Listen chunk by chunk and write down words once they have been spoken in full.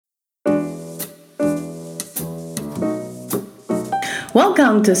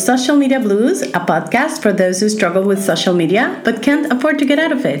Welcome to Social Media Blues, a podcast for those who struggle with social media but can't afford to get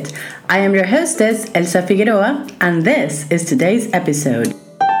out of it. I am your hostess, Elsa Figueroa, and this is today's episode.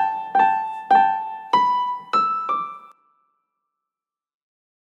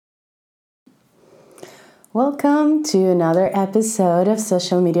 Welcome to another episode of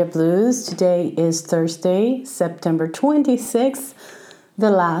Social Media Blues. Today is Thursday, September 26th,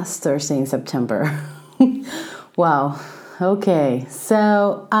 the last Thursday in September. Wow. Okay.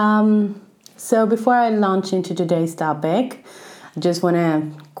 So before I launch into today's topic, I just want to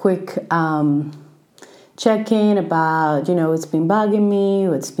quick check in about, what's been bugging me,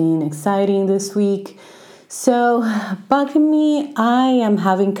 what's been exciting this week. So bugging me, I am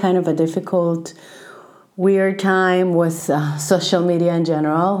having kind of a difficult weird time with social media in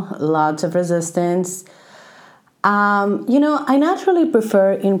general, lots of resistance. I naturally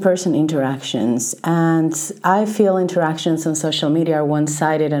prefer in-person interactions, and I feel interactions on social media are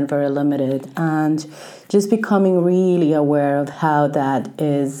one-sided and very limited, and just becoming really aware of how that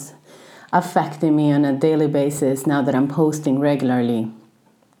is affecting me on a daily basis now that I'm posting regularly.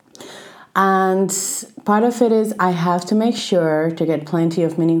 And part of it is I have to make sure to get plenty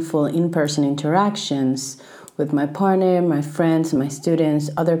of meaningful in-person interactions with my partner, my friends, my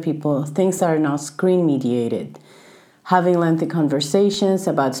students, other people, things that are not screen-mediated. Having lengthy conversations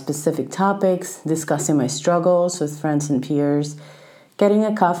about specific topics, discussing my struggles with friends and peers, getting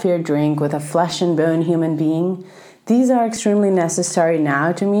a coffee or drink with a flesh and bone human being. These are extremely necessary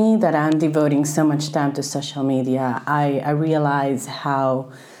now to me that I'm devoting so much time to social media. I realize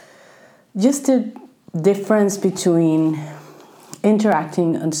how just the difference between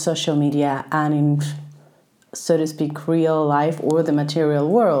interacting on social media and in, so to speak, real life or the material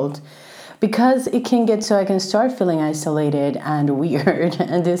world, because it can get so I can start feeling isolated and weird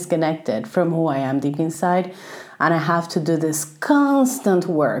and disconnected from who I am deep inside. And I have to do this constant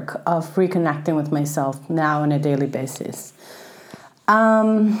work of reconnecting with myself now on a daily basis.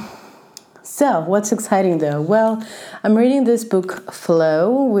 So what's exciting though? Well, I'm reading this book,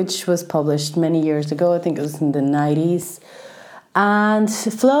 Flow, which was published many years ago. I think it was in the 90s. And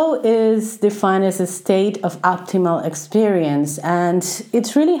flow is defined as a state of optimal experience. And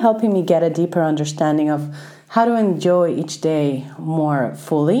it's really helping me get a deeper understanding of how to enjoy each day more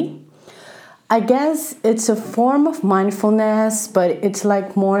fully. I guess it's a form of mindfulness, but it's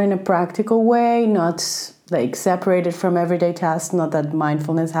like more in a practical way, not like separated from everyday tasks. Not that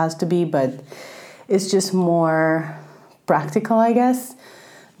mindfulness has to be, but it's just more practical, I guess.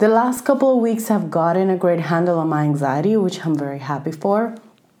 The last couple of weeks have gotten a great handle on my anxiety, which I'm very happy for.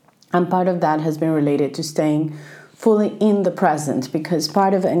 And part of that has been related to staying fully in the present, because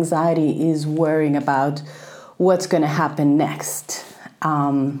part of anxiety is worrying about what's going to happen next.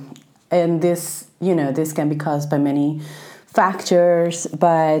 And this can be caused by many factors,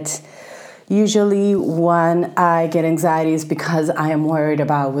 but usually when I get anxiety is because I am worried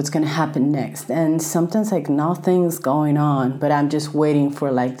about what's going to happen next. And sometimes nothing's going on, but I'm just waiting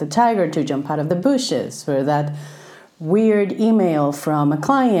for the tiger to jump out of the bushes, or that weird email from a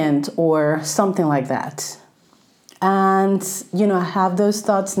client or something like that. And, I have those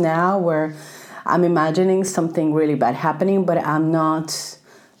thoughts now where I'm imagining something really bad happening, but I'm not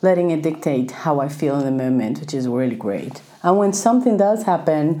letting it dictate how I feel in the moment, which is really great. And when something does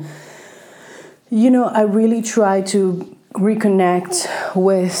happen, I really try to reconnect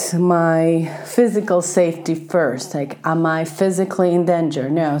with my physical safety first. Am I physically in danger?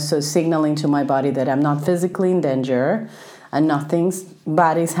 No. So signaling to my body that I'm not physically in danger and nothing's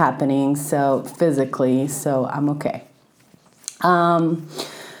bad is happening. So physically, so I'm okay.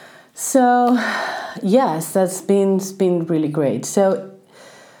 So yes, that's been really great. So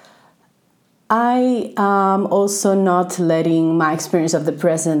I am also not letting my experience of the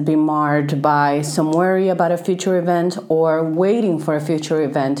present be marred by some worry about a future event or waiting for a future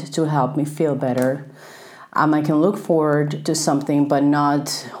event to help me feel better. I can look forward to something, but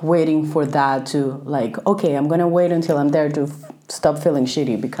not waiting for that to okay, I'm going to wait until I'm there to stop feeling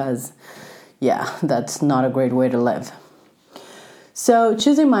shitty, because, that's not a great way to live. So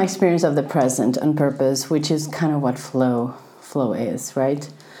choosing my experience of the present on purpose, which is kind of what flow is, right?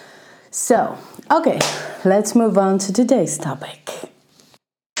 So, okay, let's move on to today's topic.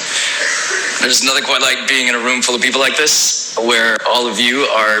 There's nothing quite like being in a room full of people like this, where all of you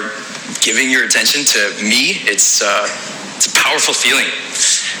are giving your attention to me. It's a powerful feeling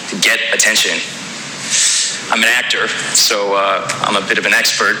to get attention. I'm an actor, so I'm a bit of an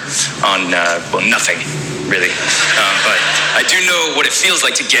expert on, nothing. really. But I do know what it feels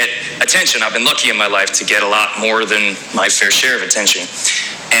like to get attention. I've been lucky in my life to get a lot more than my fair share of attention.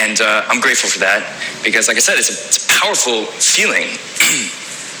 And I'm grateful for that because, like I said, it's a powerful feeling.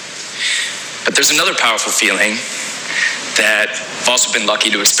 But there's another powerful feeling that I've also been lucky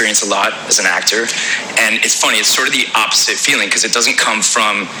to experience a lot as an actor. And it's funny, it's sort of the opposite feeling because it doesn't come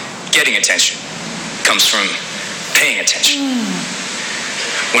from getting attention. It comes from paying attention.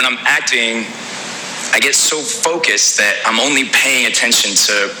 When I'm acting, I get so focused that I'm only paying attention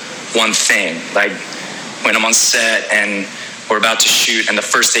to one thing. Like when I'm on set and we're about to shoot and the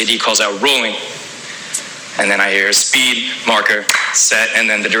first AD calls out rolling, and then I hear speed, marker, set, and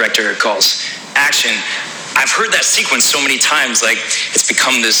then the director calls action. I've heard that sequence so many times, like it's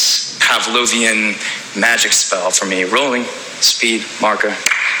become this Pavlovian magic spell for me. Rolling, speed, marker,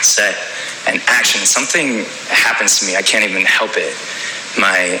 set, and action. Something happens to me, I can't even help it.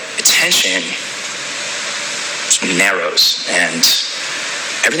 My attention narrows, and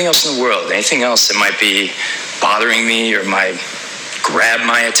everything else in the world, anything else that might be bothering me or might grab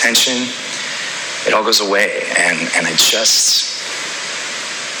my attention, it all goes away, and I just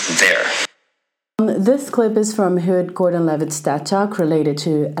there. This clip is from Hood Gordon-Levitt's TED Talk related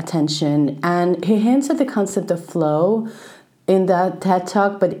to attention, and he hints at the concept of flow in that TED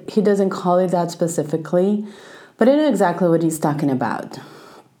Talk, but he doesn't call it that specifically. But I know exactly what he's talking about.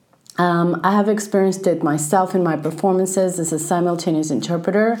 I have experienced it myself in my performances as a simultaneous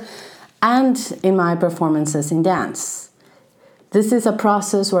interpreter and in my performances in dance. This is a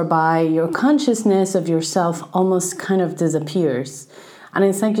process whereby your consciousness of yourself almost kind of disappears. And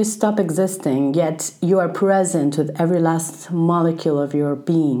it's like you stop existing, yet you are present with every last molecule of your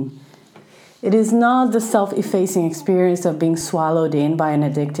being. It is not the self-effacing experience of being swallowed in by an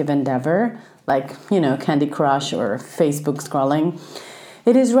addictive endeavor, like, Candy Crush or Facebook scrolling.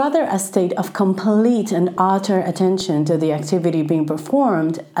 It is rather a state of complete and utter attention to the activity being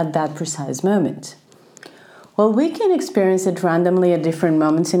performed at that precise moment. While we can experience it randomly at different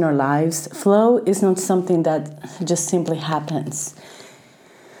moments in our lives, flow is not something that just simply happens.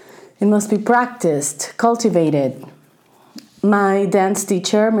 It must be practiced, cultivated. My dance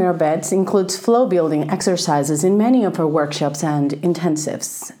teacher, Mira Betts, includes flow-building exercises in many of her workshops and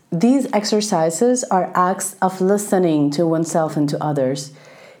intensives. These exercises are acts of listening to oneself and to others,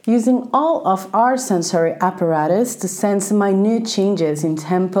 using all of our sensory apparatus to sense minute changes in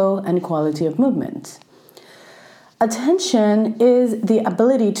tempo and quality of movement. Attention is the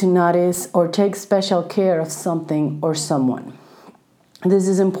ability to notice or take special care of something or someone. This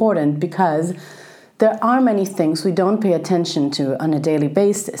is important because there are many things we don't pay attention to on a daily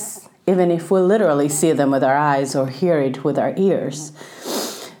basis, even if we literally see them with our eyes or hear it with our ears.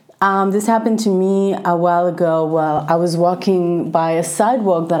 This happened to me a while ago while I was walking by a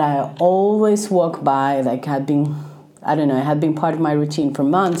sidewalk that I always walk by, like it had been part of my routine for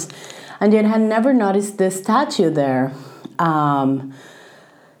months, and yet had never noticed this statue there.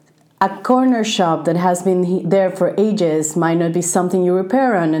 A corner shop that has been there for ages might not be something you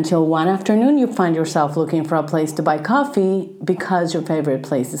repair on until one afternoon you find yourself looking for a place to buy coffee because your favorite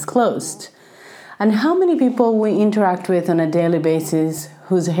place is closed. And how many people we interact with on a daily basis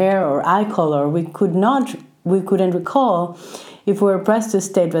whose hair or eye color we couldn't recall if we were pressed to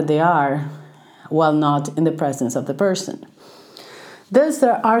state what they are while not in the presence of the person. Thus,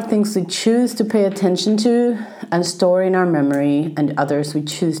 there are things we choose to pay attention to and store in our memory, and others we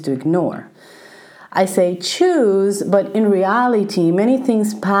choose to ignore. I say choose, but in reality, many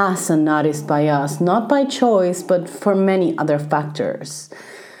things pass unnoticed by us, not by choice, but for many other factors.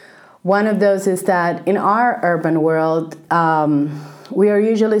 One of those is that in our urban world, we are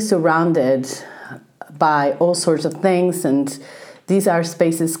usually surrounded by all sorts of things, and these are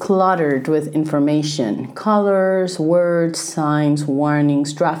spaces cluttered with information, colors, words, signs,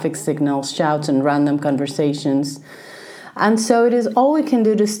 warnings, traffic signals, shouts, and random conversations. And so it is all we can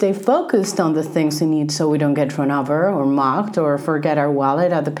do to stay focused on the things we need so we don't get run over or mocked or forget our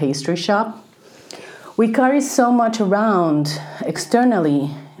wallet at the pastry shop. We carry so much around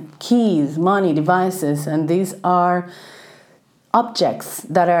externally, keys, money, devices, and these are objects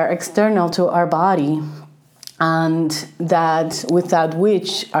that are external to our body, and that without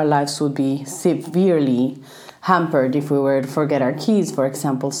which our lives would be severely hampered if we were to forget our keys, for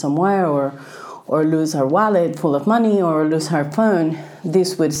example, somewhere, or lose our wallet full of money, or lose our phone.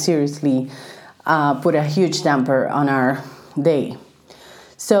 This would seriously put a huge damper on our day.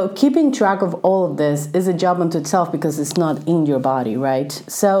 So keeping track of all of this is a job unto itself because it's not in your body, right?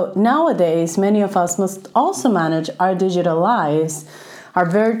 So nowadays, many of us must also manage our digital lives, our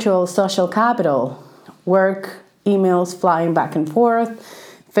virtual social capital, work, emails flying back and forth,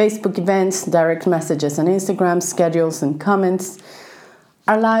 Facebook events, direct messages on Instagram, schedules and comments.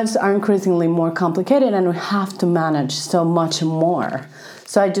 Our lives are increasingly more complicated and we have to manage so much more.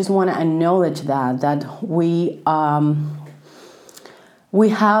 So I just want to acknowledge that we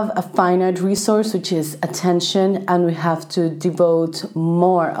have a finite resource, which is attention, and we have to devote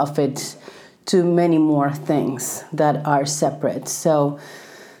more of it to many more things that are separate. So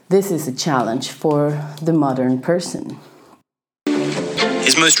this is a challenge for the modern person.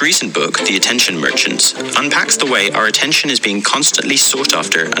 His most recent book, The Attention Merchants, unpacks the way our attention is being constantly sought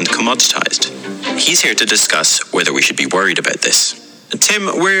after and commoditized. He's here to discuss whether we should be worried about this. Tim,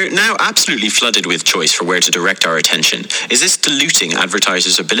 we're now absolutely flooded with choice for where to direct our attention. Is this diluting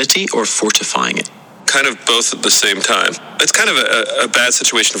advertisers' ability or fortifying it? Kind of both at the same time. It's kind of a bad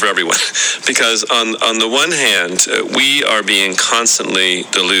situation for everyone because on the one hand, we are being constantly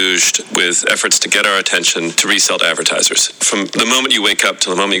deluged with efforts to get our attention to resell to advertisers. From the moment you wake up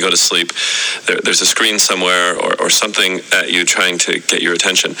till the moment you go to sleep, there's a screen somewhere or something at you trying to get your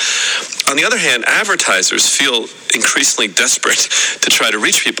attention. On the other hand, advertisers feel increasingly desperate to try to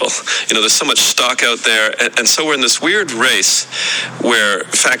reach people. You know, there's so much stock out there, and so we're in this weird race where,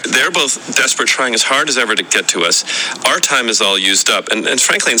 in fact, they're both desperate, trying as hard as ever to get to us. Our time is all used up, and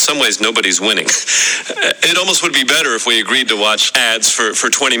frankly, in some ways, nobody's winning. It almost would be better if we agreed to watch ads for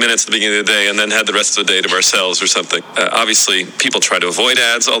 20 minutes at the beginning of the day and then had the rest of the day to ourselves or something. Obviously, people try to avoid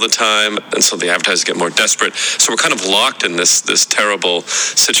ads all the time, and so the advertisers get more desperate. So we're kind of locked in this terrible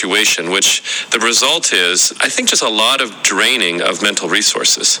situation, which the result is, I think, just a lot of draining of mental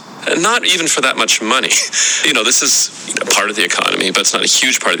resources. And not even for that much money. You know, this is part of the economy, but it's not a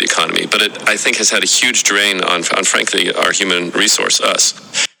huge part of the economy. But it, I think, has had a huge drain on frankly, our human resource, us.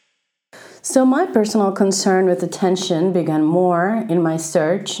 So my personal concern with attention began more in my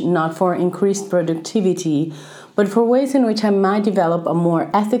search, not for increased productivity, but for ways in which I might develop a more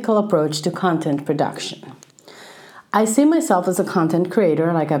ethical approach to content production. I see myself as a content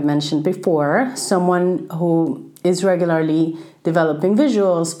creator, like I've mentioned before, someone who is regularly developing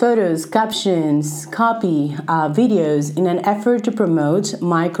visuals, photos, captions, copy, videos in an effort to promote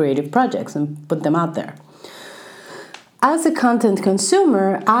my creative projects and put them out there. As a content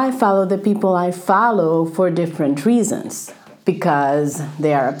consumer, I follow the people I follow for different reasons. Because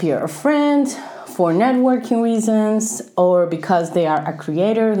they are a peer or friend, for networking reasons, or because they are a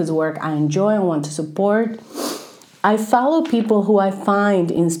creator whose work I enjoy and want to support. I follow people who I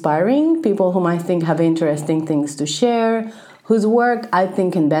find inspiring, people whom I think have interesting things to share, whose work I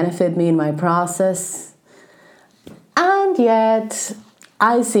think can benefit me in my process. And yet,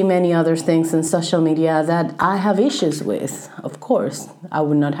 I see many other things in social media that I have issues with. Of course, I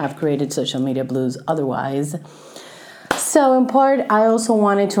would not have created Social Media Blues otherwise. So in part, I also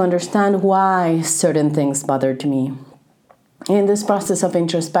wanted to understand why certain things bothered me. In this process of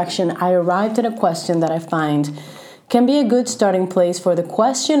introspection, I arrived at a question that I find can be a good starting place for the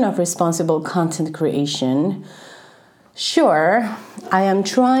question of responsible content creation. Sure, I am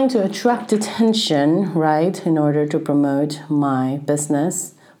trying to attract attention, right, in order to promote my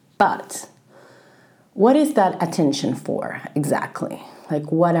business, but what is that attention for exactly?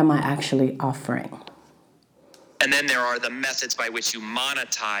 Like, what am I actually offering? And then there are the methods by which you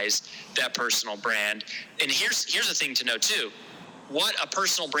monetize that personal brand. And here's the thing to know too. What a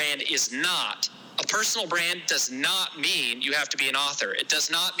personal brand is not. A personal brand does not mean you have to be an author. It does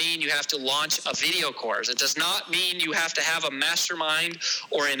not mean you have to launch a video course. It does not mean you have to have a mastermind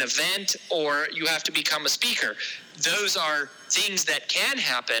or an event or you have to become a speaker. Those are things that can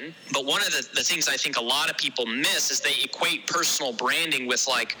happen, but one of the things I think a lot of people miss is they equate personal branding with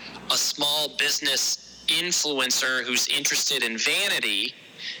like a small business influencer who's interested in vanity.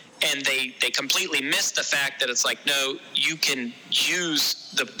 And they completely miss the fact that it's like, no, you can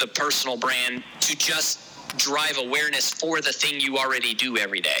use the personal brand to just drive awareness for the thing you already do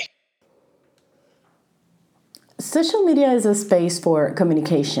every day. Social media is a space for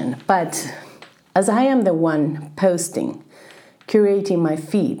communication, but as I am the one posting, curating my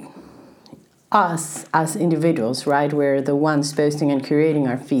feed, us as individuals, right, we're the ones posting and curating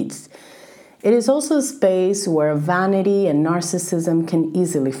our feeds, it is also a space where vanity and narcissism can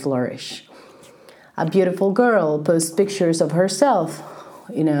easily flourish. A beautiful girl posts pictures of herself,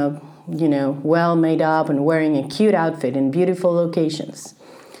 well made up and wearing a cute outfit in beautiful locations.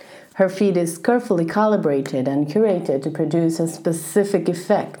 Her feed is carefully calibrated and curated to produce a specific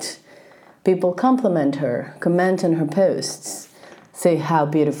effect. People compliment her, comment on her posts, say how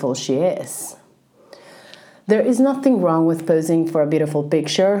beautiful she is. There is nothing wrong with posing for a beautiful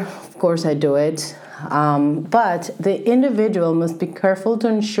picture. Of course, I do it. But the individual must be careful to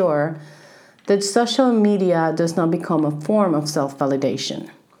ensure that social media does not become a form of self-validation.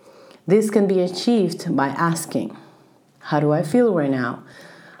 This can be achieved by asking, how do I feel right now?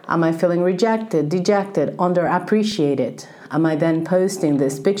 Am I feeling rejected, dejected, underappreciated? Am I then posting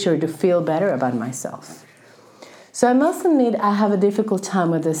this picture to feel better about myself? So I must admit I have a difficult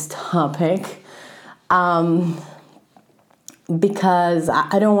time with this topic because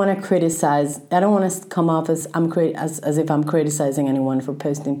I don't want to criticize. I don't want to come off as if I'm criticizing anyone for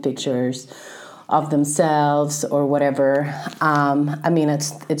posting pictures of themselves or whatever. I mean,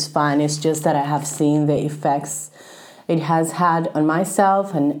 it's fine. It's just that I have seen the effects it has had on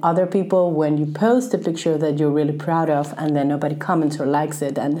myself and other people when you post a picture that you're really proud of and then nobody comments or likes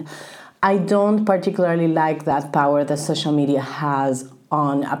it. And I don't particularly like that power that social media has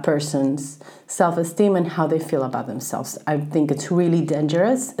on a person's self-esteem and how they feel about themselves. I think it's really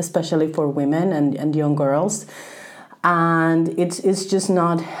dangerous, especially for women and young girls. And it's just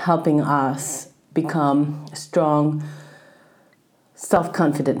not helping us become strong,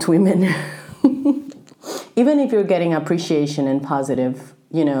 self-confident women. Even if you're getting appreciation and positive,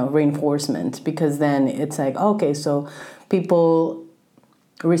 reinforcement, because then it's like, okay, so people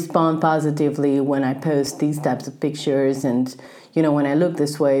respond positively when I post these types of pictures and, when I look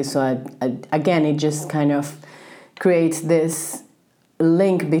this way. So again, it just kind of creates this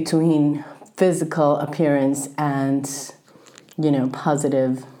link between physical appearance and,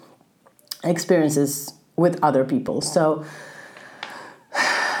 positive experiences with other people. So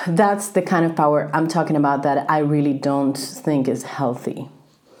that's the kind of power I'm talking about that I really don't think is healthy.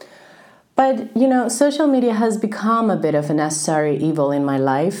 But, social media has become a bit of a necessary evil in my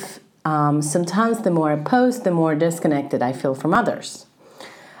life. Sometimes the more I post, the more disconnected I feel from others.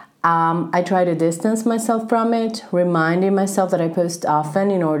 I try to distance myself from it, reminding myself that I post often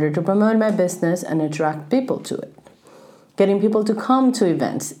in order to promote my business and attract people to it. Getting people to come to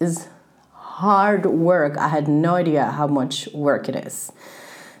events is hard work. I had no idea how much work it is.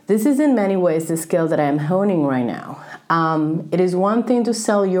 This is in many ways the skill that I am honing right now. It is one thing to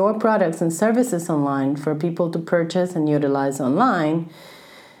sell your products and services online for people to purchase and utilize online.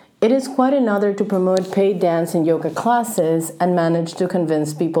 It is quite another to promote paid dance and yoga classes and manage to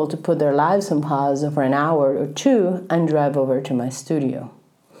convince people to put their lives on pause for an hour or two and drive over to my studio.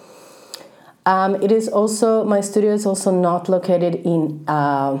 My studio is also not located in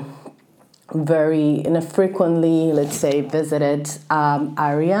in a frequently, let's say, visited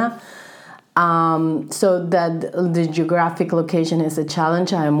area. So that the geographic location is a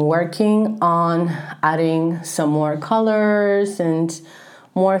challenge. I am working on adding some more colors and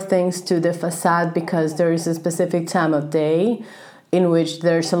more things to the facade because there is a specific time of day in which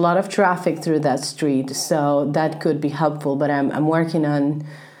there's a lot of traffic through that street. So that could be helpful, but I'm working on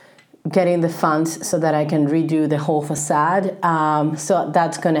getting the funds so that I can redo the whole facade. So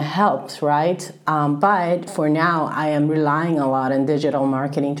that's going to help, right? But for now, I am relying a lot on digital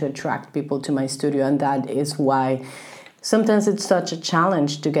marketing to attract people to my studio. And that is why sometimes it's such a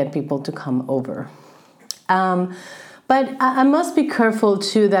challenge to get people to come over. But I must be careful,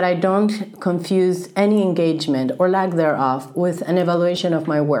 too, that I don't confuse any engagement or lack thereof with an evaluation of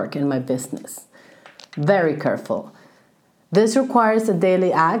my work and my business. Very careful. This requires a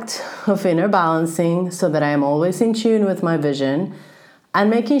daily act of inner balancing so that I am always in tune with my vision and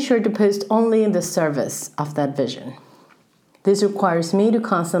making sure to post only in the service of that vision. This requires me to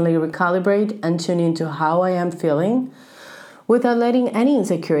constantly recalibrate and tune into how I am feeling without letting any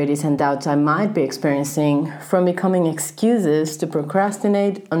insecurities and doubts I might be experiencing from becoming excuses to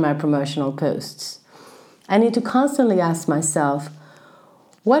procrastinate on my promotional posts. I need to constantly ask myself,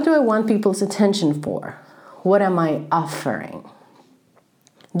 what do I want people's attention for? What am I offering?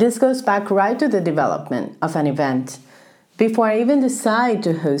 This goes back right to the development of an event. Before I even decide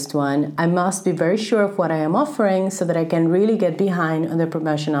to host one, I must be very sure of what I am offering so that I can really get behind on the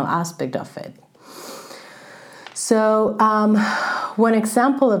promotional aspect of it. So one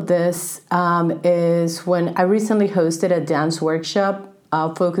example of this is when I recently hosted a dance workshop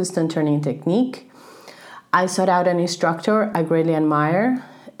focused on turning technique. I sought out an instructor I greatly admire,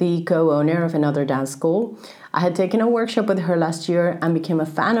 the co-owner of another dance school. I had taken a workshop with her last year and became a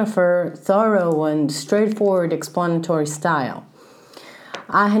fan of her thorough and straightforward explanatory style.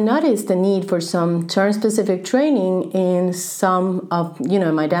 I had noticed the need for some turn-specific training in some of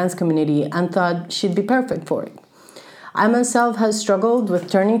my dance community and thought she'd be perfect for it. I myself have struggled with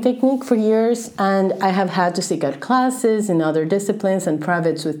turning technique for years, and I have had to seek out classes in other disciplines and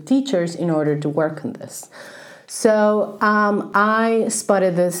privates with teachers in order to work on this. So I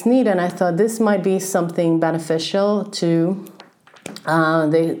spotted this need, and I thought this might be something beneficial to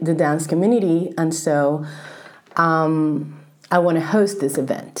the dance community. And so I want to host this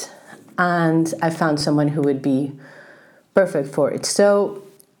event. And I found someone who would be perfect for it. So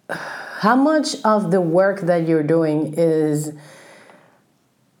how much of the work that you're doing is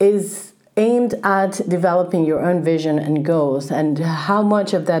aimed at developing your own vision and goals, and how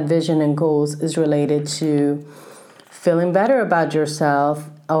much of that vision and goals is related to feeling better about yourself,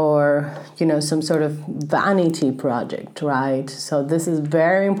 or, some sort of vanity project, right? So this is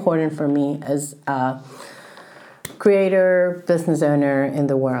very important for me as a creator, business owner in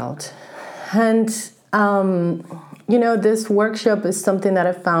the world. And, this workshop is something that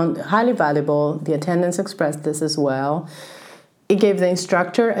I found highly valuable. The attendance expressed this as well. It gave the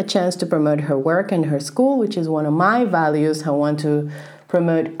instructor a chance to promote her work and her school, which is one of my values. I want to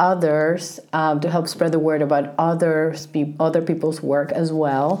promote others, to help spread the word about other people's work as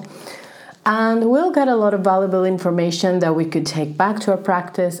well. And we'll get a lot of valuable information that we could take back to our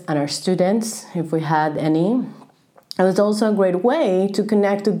practice and our students, if we had any. It was also a great way to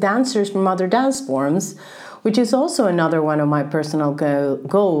connect to dancers from other dance forms, which is also another one of my personal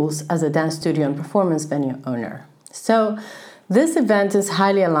goals as a dance studio and performance venue owner. So this event is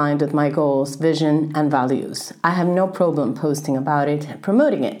highly aligned with my goals, vision, and values. I have no problem posting about it and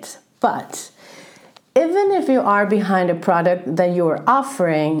promoting it. But even if you are behind a product that you are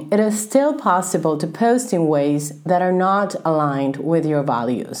offering, it is still possible to post in ways that are not aligned with your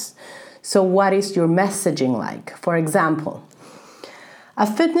values. So what is your messaging like? For example, a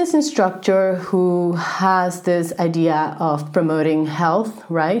fitness instructor who has this idea of promoting health,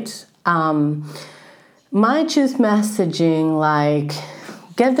 right? Might choose messaging like,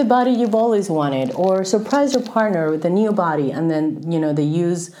 get the body you've always wanted, or surprise your partner with a new body. And then, they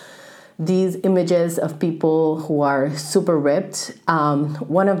use these images of people who are super ripped.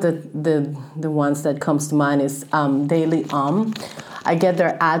 One of the ones that comes to mind is Daily I get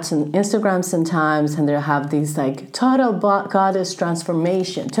their ads on Instagram sometimes, and they have these like total goddess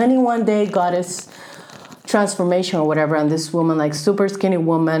transformation, 21-day goddess transformation or whatever, and this woman, like super skinny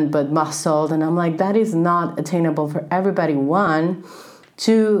woman but muscled, and I'm like, that is not attainable for everybody. One,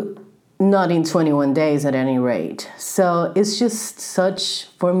 two, not in 21 days at any rate. So it's just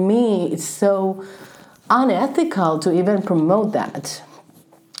for me, it's so unethical to even promote that.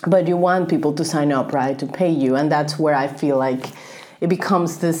 But you want people to sign up, right, to pay you, and that's where I feel like it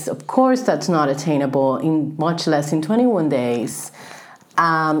becomes this, of course, that's not attainable, much less in 21 days.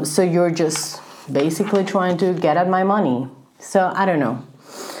 So you're just basically trying to get at my money. So I don't know.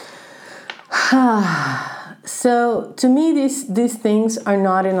 So to me, these things are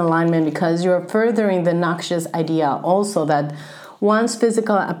not in alignment, because you're furthering the noxious idea also that one's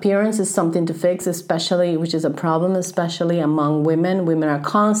physical appearance is something to fix, which is a problem, especially among women. Women are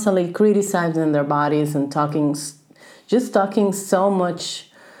constantly criticizing their bodies and talking so much,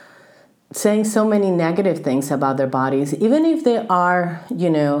 saying so many negative things about their bodies, even if they are,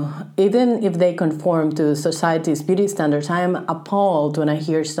 even if they conform to society's beauty standards. I am appalled when I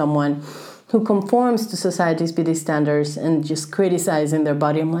hear someone who conforms to society's beauty standards and just criticizing their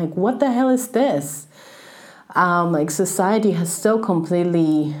body. I'm like, what the hell is this? Society has so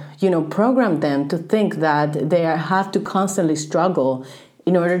completely, programmed them to think that they have to constantly struggle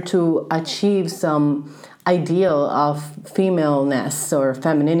in order to achieve some ideal of femaleness or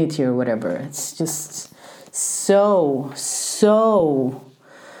femininity or whatever. It's just so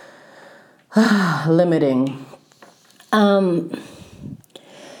limiting.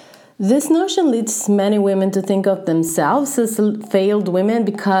 This notion leads many women to think of themselves as failed women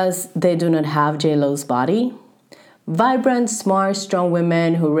because they do not have J-Lo's body. Vibrant, smart, strong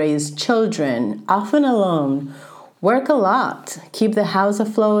women who raise children, often alone, work a lot, keep the house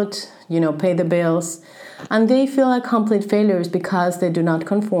afloat, pay the bills, and they feel like complete failures because they do not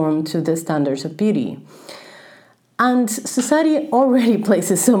conform to the standards of beauty. And society already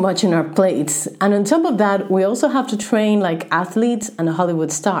places so much on our plates. And on top of that, we also have to train like athletes and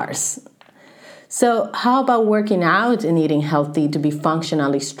Hollywood stars. So how about working out and eating healthy to be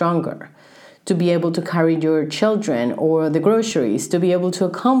functionally stronger? To be able to carry your children or the groceries, to be able to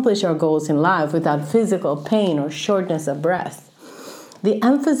accomplish our goals in life without physical pain or shortness of breath. The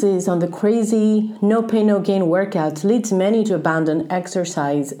emphasis on the crazy, no pain, no gain workouts leads many to abandon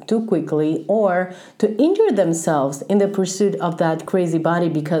exercise too quickly or to injure themselves in the pursuit of that crazy body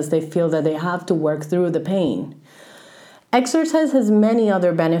because they feel that they have to work through the pain. Exercise has many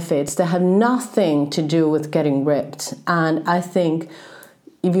other benefits that have nothing to do with getting ripped. And I think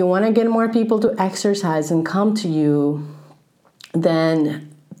if you want to get more people to exercise and come to you,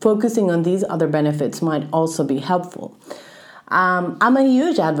 then focusing on these other benefits might also be helpful. I'm a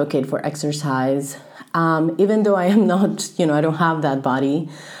huge advocate for exercise, even though I am not, I don't have that body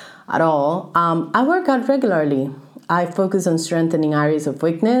at all. I work out regularly. I focus on strengthening areas of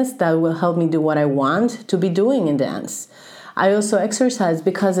weakness that will help me do what I want to be doing in dance. I also exercise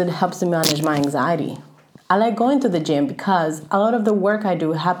because it helps me manage my anxiety. I like going to the gym because a lot of the work I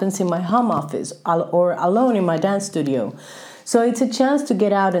do happens in my home office or alone in my dance studio. So it's a chance to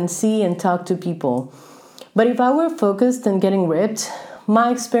get out and see and talk to people. But if I were focused on getting ripped,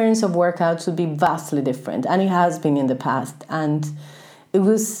 my experience of workouts would be vastly different, and it has been in the past. And it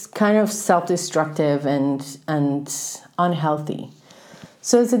was kind of self-destructive and unhealthy.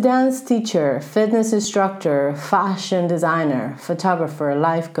 So as a dance teacher, fitness instructor, fashion designer, photographer,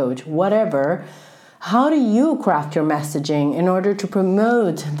 life coach, whatever, how do you craft your messaging in order to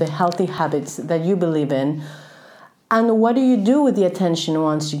promote the healthy habits that you believe in? And what do you do with the attention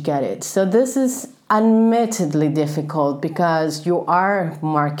once you get it? So this is admittedly difficult because you are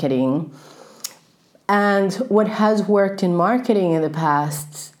marketing. And what has worked in marketing in the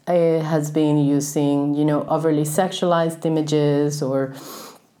past has been using, overly sexualized images or,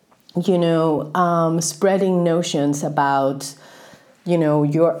 spreading notions about,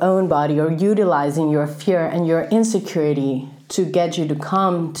 your own body, or utilizing your fear and your insecurity to get you to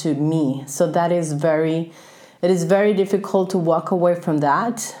come to me. So it is very difficult to walk away from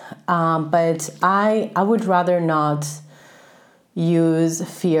that. But I would rather not use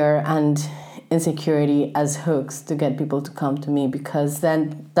fear and insecurity as hooks to get people to come to me, because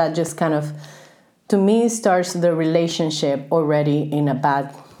then that just kind of, to me, starts the relationship already in a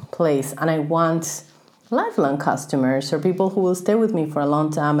bad place. And I want lifelong customers, or people who will stay with me for a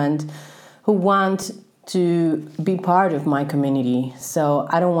long time and who want to be part of my community. So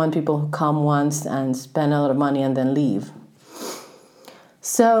I don't want people who come once and spend a lot of money and then leave.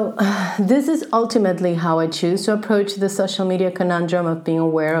 So this is ultimately how I choose to approach the social media conundrum of being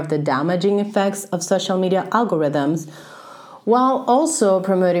aware of the damaging effects of social media algorithms, while also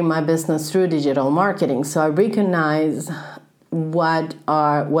promoting my business through digital marketing. So I recognize what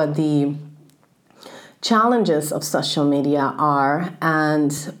the challenges of social media are,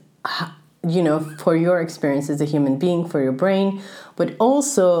 and for your experience as a human being, for your brain, but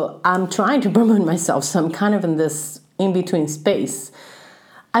also I'm trying to promote myself, so I'm kind of in this in-between space.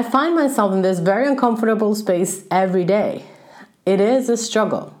 I find myself in this very uncomfortable space every day. It is a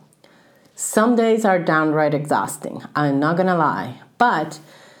struggle. Some days are downright exhausting, I'm not gonna lie, but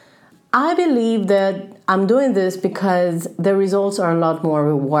I believe that I'm doing this because the results are a lot more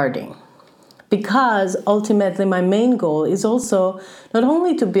rewarding. Because ultimately my main goal is also not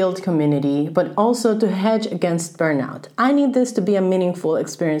only to build community, but also to hedge against burnout. I need this to be a meaningful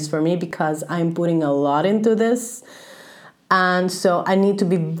experience for me because I'm putting a lot into this. And so I need to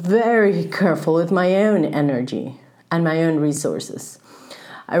be very careful with my own energy and my own resources.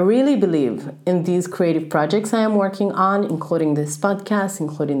 I really believe in these creative projects I am working on, including this podcast,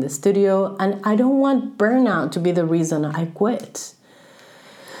 including the studio, and I don't want burnout to be the reason I quit.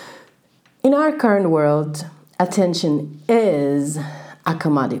 In our current world, attention is a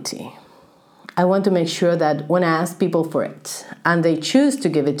commodity. I want to make sure that when I ask people for it and they choose to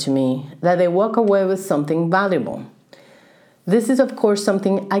give it to me, that they walk away with something valuable. This is, of course,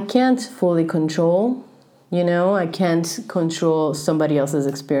 something I can't fully control. I can't control somebody else's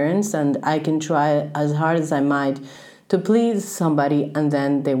experience, and I can try as hard as I might to please somebody, and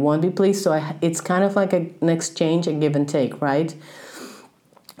then they won't be pleased. So it's kind of like an exchange, a give and take, right?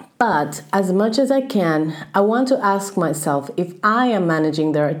 But as much as I can, I want to ask myself if I am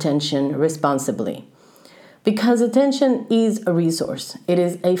managing their attention responsibly. Because attention is a resource. It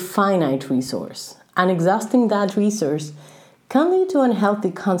is a finite resource. And exhausting that resource can lead to unhealthy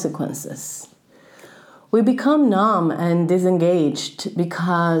consequences. We become numb and disengaged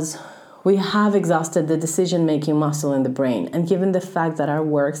because we have exhausted the decision-making muscle in the brain. And given the fact that our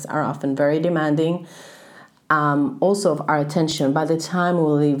works are often very demanding, also of our attention, by the time we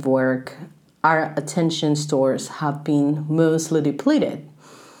leave work, our attention stores have been mostly depleted.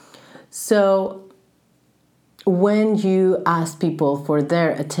 So when you ask people for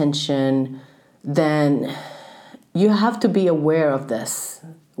their attention, then you have to be aware of this,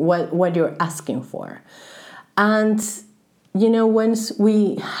 what you're asking for. And, once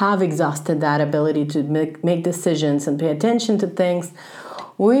we have exhausted that ability to make decisions and pay attention to things,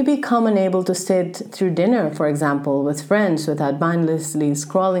 we become unable to sit through dinner, for example, with friends without mindlessly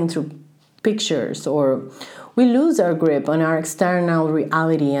scrolling through pictures, or we lose our grip on our external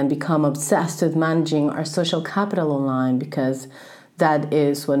reality and become obsessed with managing our social capital online because that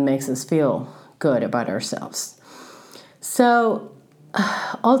is what makes us feel good about ourselves. So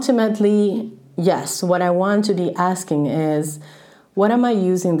ultimately, yes, what I want to be asking is, what am I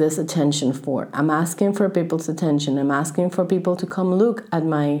using this attention for? I'm asking for people's attention. I'm asking for people to come look at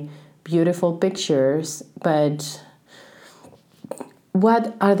my beautiful pictures, but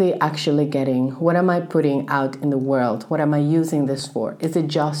what are they actually getting? What am I putting out in the world? What am I using this for? Is it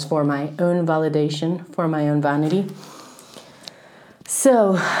just for my own validation, for my own vanity?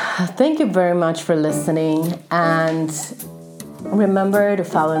 So, thank you very much for listening, and remember to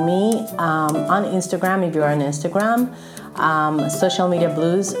follow me on Instagram if you're on Instagram, Social Media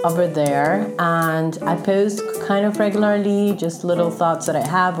Blues over there, and I post kind of regularly just little thoughts that I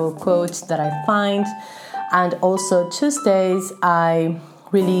have or quotes that I find. And also Tuesdays, I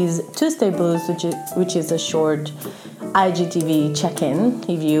release Tuesday Blues, which is a short IGTV check-in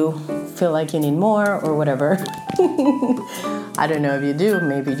if you feel like you need more or whatever. I don't know if you do,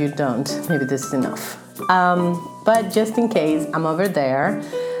 maybe you don't, maybe this is enough. But just in case, I'm over there.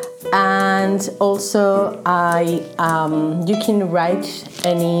 And also, you can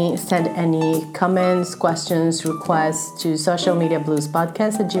send any comments, questions, requests to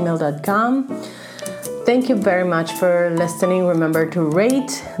socialmediabluespodcast@gmail.com. Thank you very much for listening. Remember to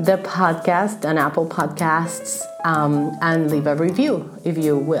rate the podcast on Apple Podcasts and leave a review if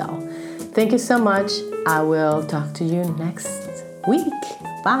you will. Thank you so much. I will talk to you next week.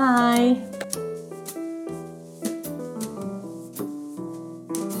 Bye.